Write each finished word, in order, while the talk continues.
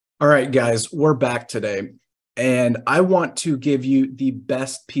All right, guys, we're back today. And I want to give you the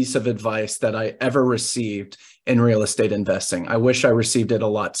best piece of advice that I ever received in real estate investing. I wish I received it a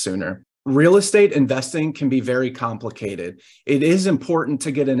lot sooner. Real estate investing can be very complicated. It is important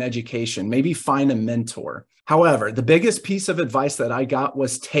to get an education, maybe find a mentor. However, the biggest piece of advice that I got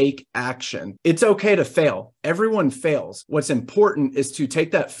was take action. It's okay to fail. Everyone fails. What's important is to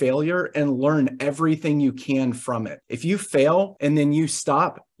take that failure and learn everything you can from it. If you fail and then you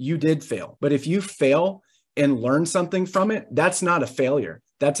stop, you did fail. But if you fail and learn something from it, that's not a failure.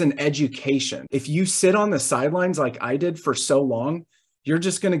 That's an education. If you sit on the sidelines like I did for so long, you're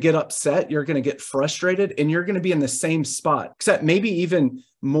just going to get upset. You're going to get frustrated, and you're going to be in the same spot, except maybe even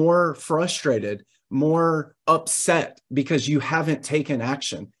more frustrated, more upset because you haven't taken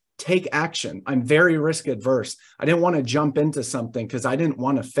action. Take action. I'm very risk adverse. I didn't want to jump into something because I didn't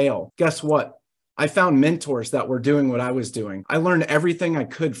want to fail. Guess what? I found mentors that were doing what I was doing. I learned everything I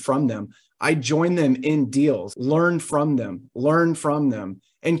could from them. I joined them in deals, learned from them,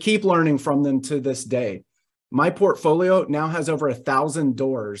 and keep learning from them to this day. My portfolio now has over 1,000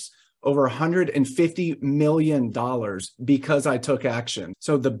 doors, over $150 million because I took action.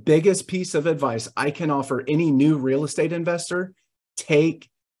 So the biggest piece of advice I can offer any new real estate investor, take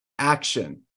action.